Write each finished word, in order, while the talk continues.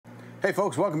Hey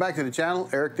folks, welcome back to the channel.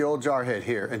 Eric the Old Jarhead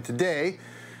here, and today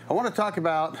I want to talk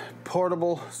about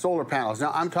portable solar panels.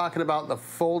 Now I'm talking about the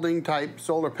folding type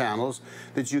solar panels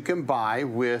that you can buy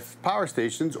with power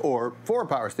stations or for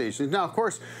power stations. Now of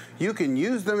course you can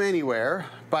use them anywhere,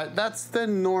 but that's the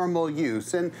normal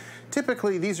use, and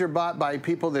typically these are bought by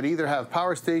people that either have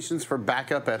power stations for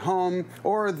backup at home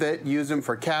or that use them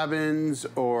for cabins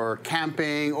or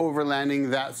camping,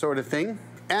 overlanding, that sort of thing.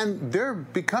 And they're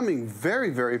becoming very,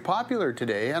 very popular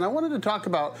today. And I wanted to talk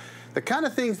about the kind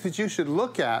of things that you should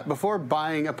look at before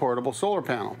buying a portable solar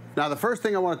panel. Now, the first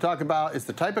thing I want to talk about is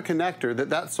the type of connector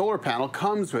that solar panel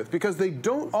comes with, because they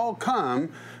don't all come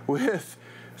with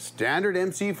standard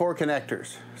MC4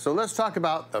 connectors. So let's talk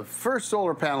about the first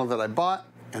solar panel that I bought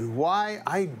and why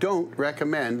I don't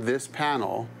recommend this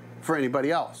panel for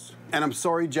anybody else. And I'm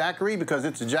sorry, Jackery, because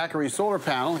it's a Jackery solar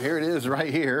panel. Here it is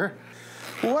right here.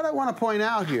 What I want to point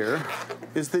out here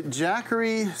is that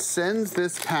Jackery sends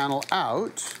this panel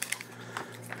out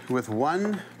with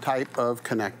one type of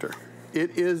connector.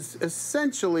 It is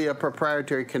essentially a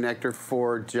proprietary connector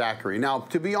for Jackery. Now,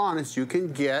 to be honest, you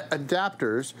can get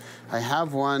adapters. I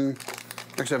have one,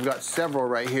 actually I've got several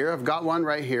right here. I've got one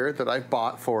right here that I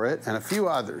bought for it and a few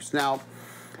others. Now,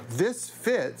 this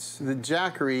fits the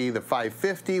Jackery, the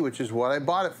 550, which is what I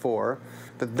bought it for.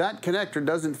 That connector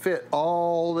doesn't fit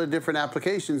all the different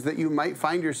applications that you might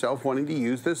find yourself wanting to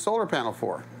use this solar panel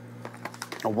for.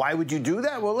 Now, why would you do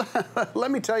that? Well, let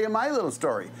me tell you my little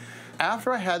story.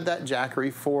 After I had that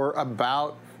Jackery for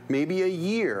about maybe a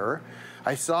year,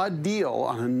 I saw a deal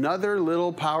on another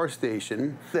little power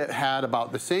station that had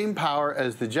about the same power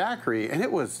as the Jackery, and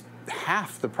it was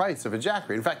half the price of a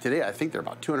Jackery. In fact, today I think they're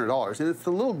about $200, and it's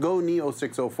the little Go Neo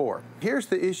 604. Here's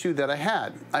the issue that I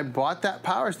had. I bought that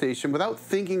power station without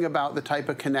thinking about the type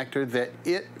of connector that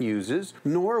it uses,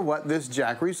 nor what this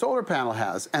Jackery solar panel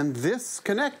has. And this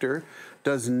connector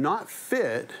does not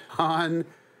fit on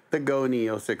the Go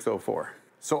Neo 604.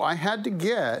 So I had to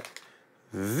get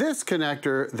this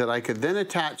connector that I could then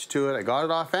attach to it. I got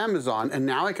it off Amazon, and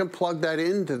now I can plug that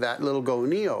into that little Go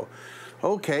Neo.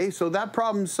 Okay, so that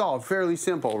problem's solved, fairly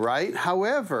simple, right?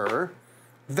 However,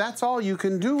 that's all you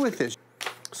can do with this.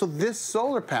 So this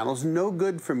solar panel is no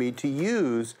good for me to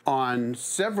use on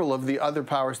several of the other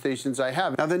power stations I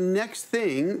have. Now, the next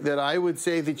thing that I would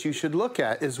say that you should look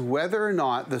at is whether or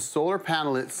not the solar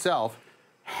panel itself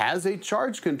has a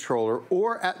charge controller,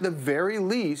 or at the very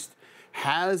least,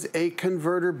 has a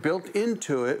converter built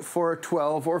into it for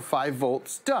 12 or 5 volt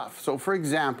stuff. So for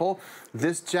example,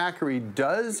 this Jackery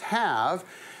does have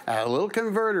a little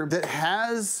converter that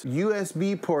has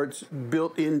USB ports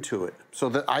built into it, so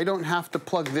that I don't have to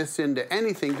plug this into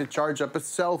anything to charge up a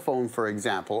cell phone, for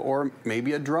example, or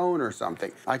maybe a drone or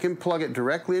something. I can plug it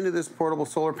directly into this portable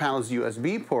solar panel's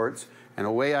USB ports, and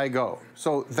away I go.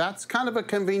 So that's kind of a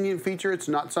convenient feature. It's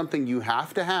not something you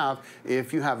have to have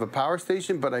if you have a power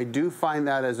station, but I do find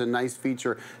that as a nice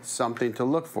feature, something to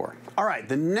look for. All right,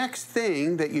 the next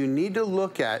thing that you need to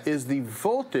look at is the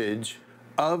voltage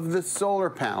of the solar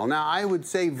panel. Now, I would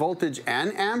say voltage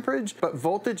and amperage, but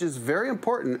voltage is very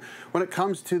important when it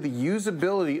comes to the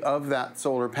usability of that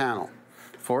solar panel.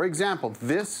 For example,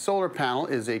 this solar panel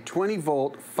is a 20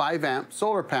 volt, 5 amp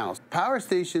solar panel. Power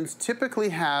stations typically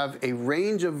have a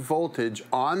range of voltage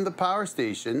on the power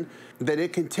station that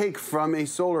it can take from a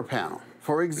solar panel.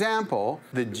 For example,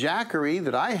 the Jackery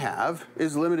that I have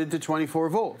is limited to 24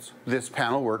 volts. This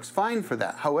panel works fine for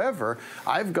that. However,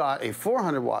 I've got a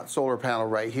 400 watt solar panel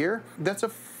right here that's a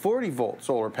 40 volt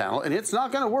solar panel, and it's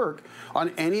not going to work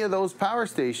on any of those power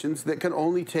stations that can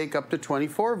only take up to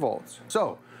 24 volts.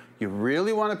 So you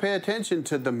really want to pay attention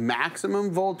to the maximum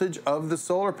voltage of the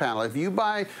solar panel. If you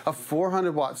buy a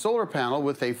 400 watt solar panel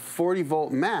with a 40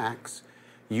 volt max,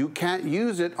 you can't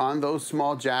use it on those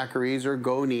small Jackeries or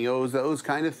Go Neos, those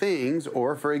kind of things.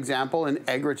 Or for example, an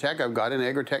Egratech, I've got an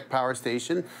Egratech power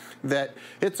station that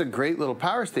it's a great little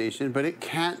power station, but it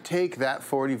can't take that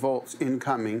 40 volts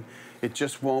incoming. It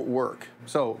just won't work.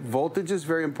 So voltage is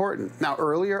very important. Now,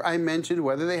 earlier I mentioned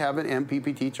whether they have an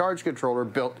MPPT charge controller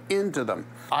built into them.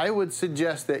 I would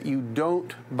suggest that you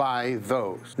don't buy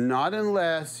those, not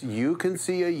unless you can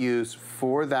see a use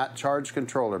for that charge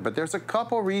controller. But there's a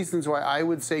couple reasons why I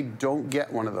would say don't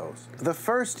get one of those. The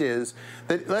first is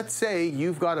that, let's say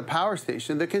you've got a power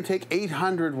station that can take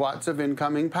 800 watts of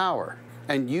incoming power,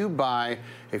 and you buy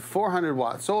a 400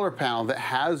 watt solar panel that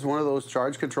has one of those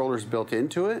charge controllers built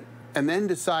into it, and then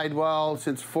decide, well,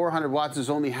 since 400 watts is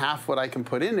only half what I can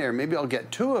put in there, maybe I'll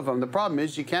get 2 of them. The problem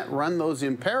is you can't run those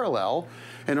in parallel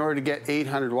in order to get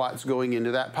 800 watts going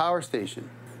into that power station.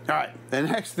 All right, the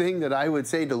next thing that I would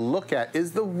say to look at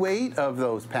is the weight of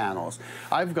those panels.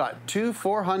 I've got two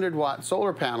 400-watt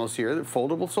solar panels here, they're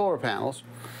foldable solar panels,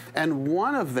 and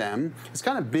one of them is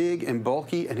kind of big and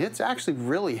bulky, and it's actually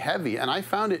really heavy, and I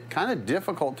found it kind of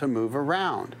difficult to move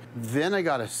around. Then I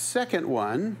got a second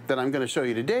one that I'm going to show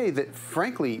you today that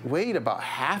frankly weighed about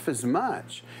half as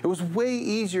much. It was way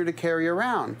easier to carry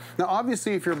around. Now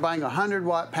obviously if you're buying a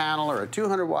 100-watt panel or a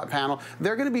 200-watt panel,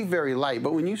 they're going to be very light,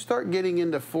 but when you start getting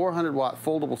into 400-watt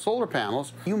foldable solar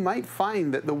panels, you might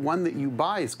find that the one that you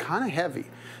buy is kind of heavy.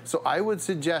 So I would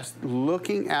suggest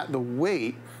looking at the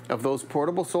weight of those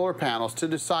portable solar panels to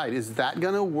decide, is that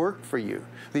going to work for you?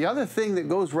 The other thing that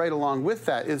goes right along with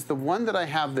that is the one that I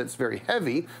have that's very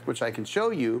heavy, which I can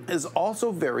show you, is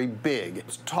also very big.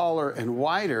 It's taller and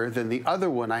wider than the other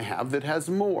one I have that has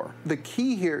more. The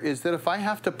key here is that if I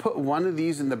have to put one of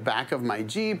these in the back of my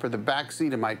Jeep or the back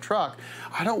seat of my truck,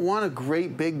 I don't want a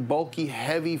great big bulky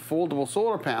heavy foldable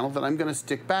solar panel that I'm going to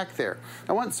stick back there.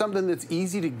 I want something that's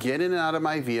easy to get in and out of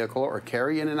my vehicle or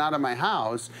carry in and out of my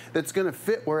house that's going to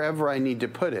fit wherever I need to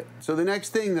put it. So the next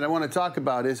thing that I want to talk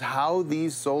about is how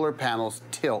these solar panels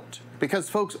tilt. Because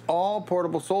folks, all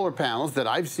portable solar panels that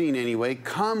I've seen anyway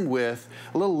come with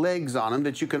little legs on them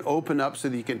that you can open up so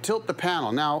that you can tilt the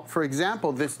panel. Now, for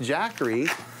example, this Jackery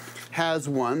has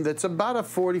one that's about a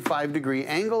 45-degree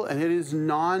angle and it is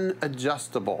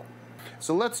non-adjustable.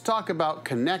 So let's talk about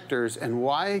connectors and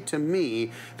why, to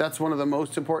me, that's one of the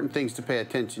most important things to pay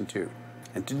attention to.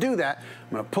 And to do that,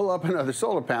 I'm going to pull up another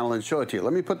solar panel and show it to you.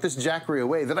 Let me put this Jackery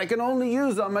away that I can only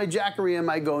use on my Jackery and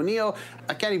my Go Neo.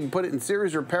 I can't even put it in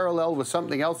series or parallel with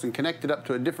something else and connect it up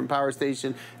to a different power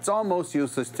station. It's almost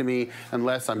useless to me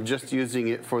unless I'm just using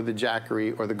it for the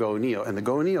Jackery or the Go Neo. And the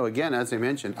Go Neo, again, as I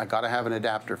mentioned, I got to have an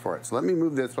adapter for it. So let me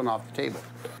move this one off the table.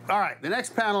 All right, the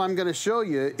next panel I'm going to show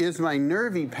you is my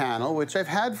Nervy panel, which I've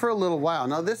had for a little while.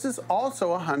 Now, this is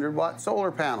also a 100-watt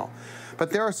solar panel. But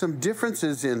there are some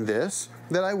differences in this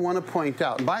that I want to point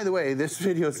out. And by the way, this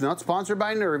video is not sponsored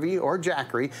by Nervy or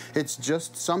Jackery. It's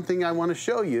just something I want to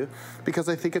show you because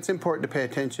I think it's important to pay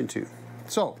attention to.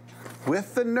 So,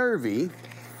 with the Nervy,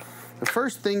 the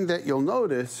first thing that you'll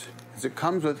notice is it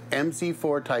comes with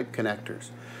MC4 type connectors.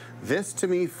 This, to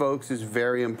me, folks, is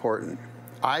very important.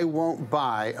 I won't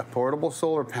buy a portable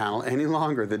solar panel any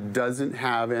longer that doesn't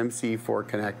have MC4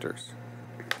 connectors.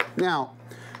 Now,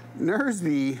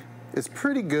 Nervy is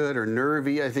pretty good, or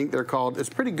Nervy, I think they're called. It's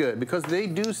pretty good because they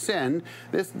do send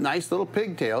this nice little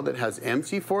pigtail that has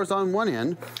MC4s on one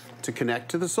end to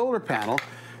connect to the solar panel,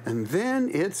 and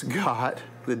then it's got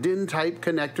the DIN type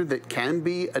connector that can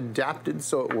be adapted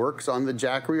so it works on the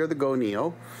Jackery or the Go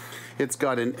Neo. It's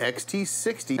got an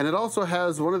XT60, and it also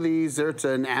has one of these, it's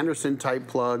an Anderson type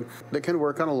plug that can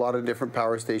work on a lot of different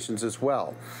power stations as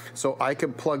well. So I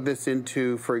could plug this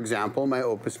into, for example, my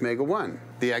Opus Mega 1.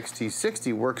 The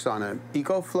XT60 works on an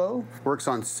EcoFlow, works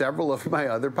on several of my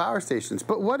other power stations.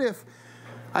 But what if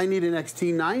I need an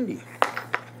XT90?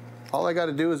 All I got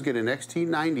to do is get an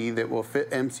XT90 that will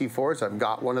fit MC4s. I've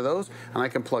got one of those, and I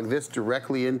can plug this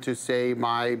directly into, say,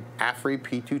 my AFRI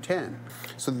P210.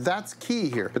 So that's key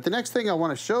here. But the next thing I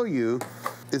want to show you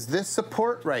is this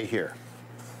support right here.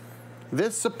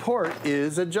 This support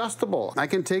is adjustable. I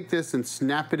can take this and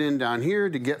snap it in down here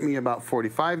to get me about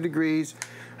 45 degrees.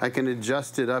 I can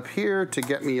adjust it up here to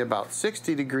get me about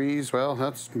 60 degrees. Well,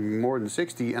 that's more than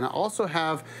 60. And I also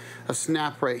have a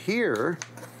snap right here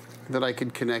that I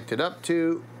could connect it up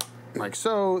to, like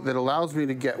so, that allows me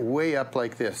to get way up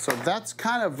like this. So that's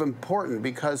kind of important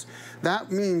because that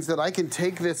means that I can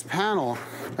take this panel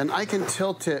and I can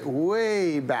tilt it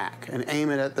way back and aim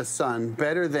it at the sun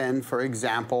better than, for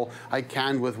example, I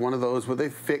can with one of those with a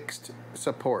fixed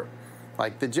support,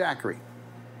 like the Jackery.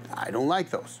 I don't like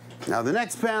those. Now the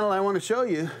next panel I want to show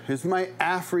you is my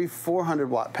AFRI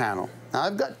 400-watt panel. Now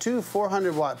I've got two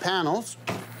 400-watt panels,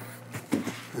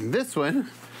 and this one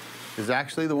is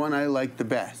actually the one I like the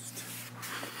best.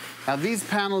 Now these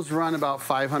panels run about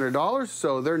 $500,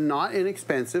 so they're not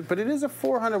inexpensive, but it is a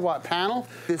 400-watt panel.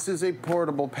 This is a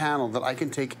portable panel that I can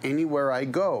take anywhere I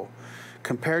go.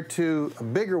 Compared to a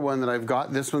bigger one that I've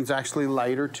got, this one's actually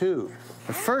lighter too.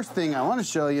 The first thing I want to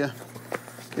show you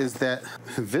is that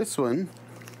this one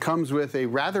comes with a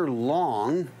rather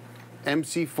long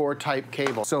MC4 type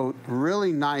cable. So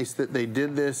really nice that they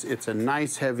did this. It's a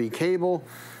nice heavy cable,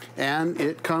 and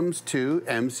it comes to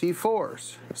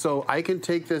MC4s. So I can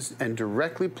take this and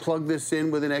directly plug this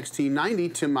in with an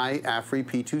XT90 to my AFRI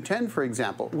P210, for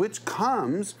example, which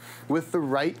comes with the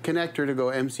right connector to go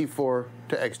MC4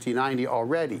 to XT90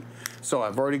 already. So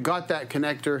I've already got that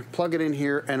connector, plug it in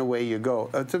here, and away you go.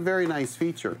 It's a very nice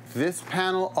feature. This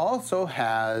panel also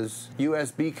has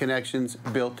USB connections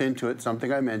built into it,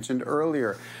 something I mentioned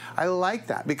earlier. I like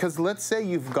that because let's say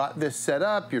you've got this set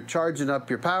up, you're charging up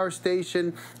your power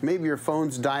station, maybe your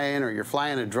phone's dying or you're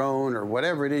flying a drone or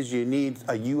whatever it is you need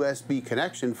a USB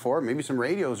connection for, maybe some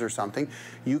radios or something,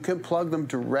 you can plug them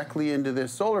directly into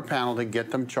this solar panel to get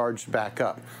them charged back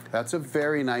up. That's a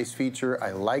very nice feature.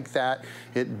 I like that.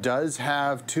 It does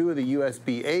have 2 of the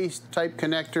USB-A type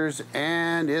connectors,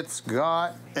 and it's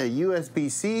got a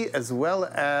USB-C as well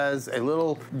as a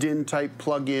little DIN type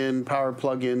plug-in, power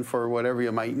plug-in for whatever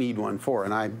you might need one for.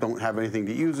 And I don't have anything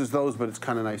that uses those, but it's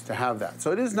kind of nice to have that.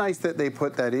 So it is nice that they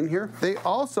put that in here. They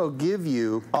also give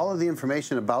you all of the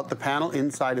information about the panel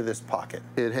inside of this pocket.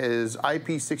 It is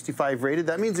IP65 rated.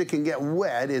 That means it can get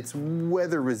wet. It's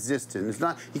weather resistant. It's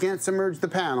not, you can't submerge the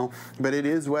panel, but it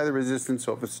is weather resistant.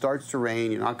 So if it starts to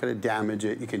rain, you're not going to damage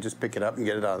it. You can just pick it up and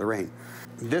get it out of the rain.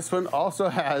 This one also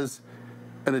has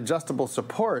an adjustable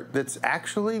support that's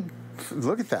actually,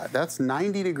 look at that, that's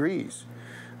 90 degrees.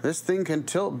 This thing can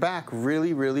tilt back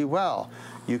really, really well.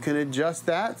 You can adjust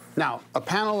that. Now, a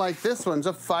panel like this one's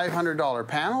a $500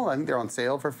 panel. I think they're on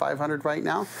sale for $500 right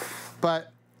now.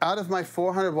 But out of my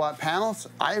 400 watt panels,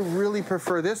 I really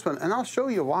prefer this one, and I'll show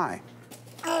you why.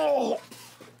 Oh!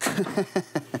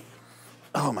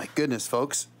 Oh my goodness,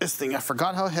 folks. This thing, I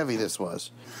forgot how heavy this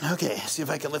was. Okay, see if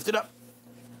I can lift it up.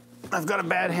 I've got a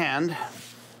bad hand.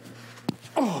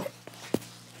 Oh,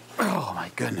 oh my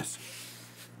goodness.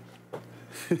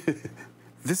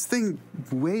 This thing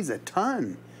weighs a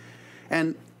ton.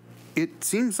 And it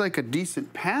seems like a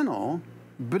decent panel,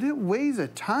 but it weighs a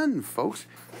ton, folks.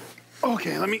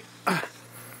 Okay, let me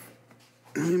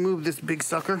move this big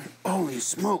sucker. Holy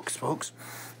smokes, folks.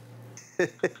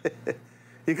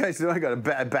 You guys know I got a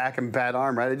bad back and bad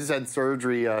arm, right? I just had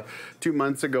surgery 2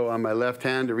 months ago on my left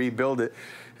hand to rebuild it.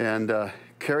 And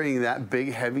carrying that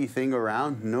big, heavy thing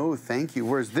around, no thank you.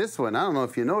 Whereas this one, I don't know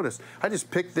if you noticed, I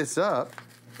just picked this up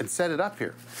and set it up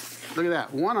here. Look at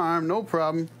that, one arm, no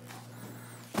problem.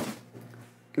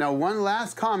 Now, one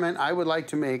last comment I would like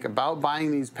to make about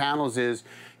buying these panels is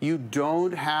you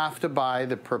don't have to buy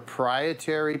the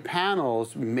proprietary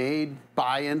panels made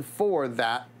by and for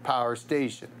that power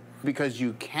station, because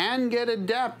you can get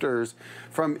adapters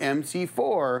from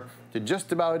MC4 to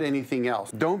just about anything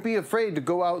else. Don't be afraid to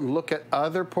go out and look at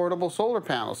other portable solar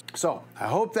panels. So I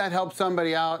hope that helped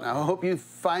somebody out. I hope you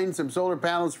find some solar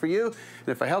panels for you. And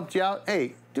if I helped you out,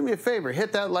 hey, do me a favor,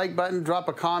 hit that like button, drop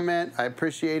a comment. I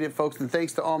appreciate it, folks. And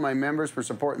thanks to all my members for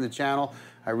supporting the channel.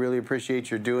 I really appreciate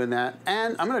your doing that.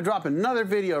 And I'm gonna drop another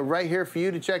video right here for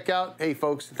you to check out. Hey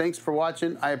folks, thanks for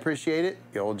watching. I appreciate it.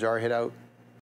 The old Jarhead out.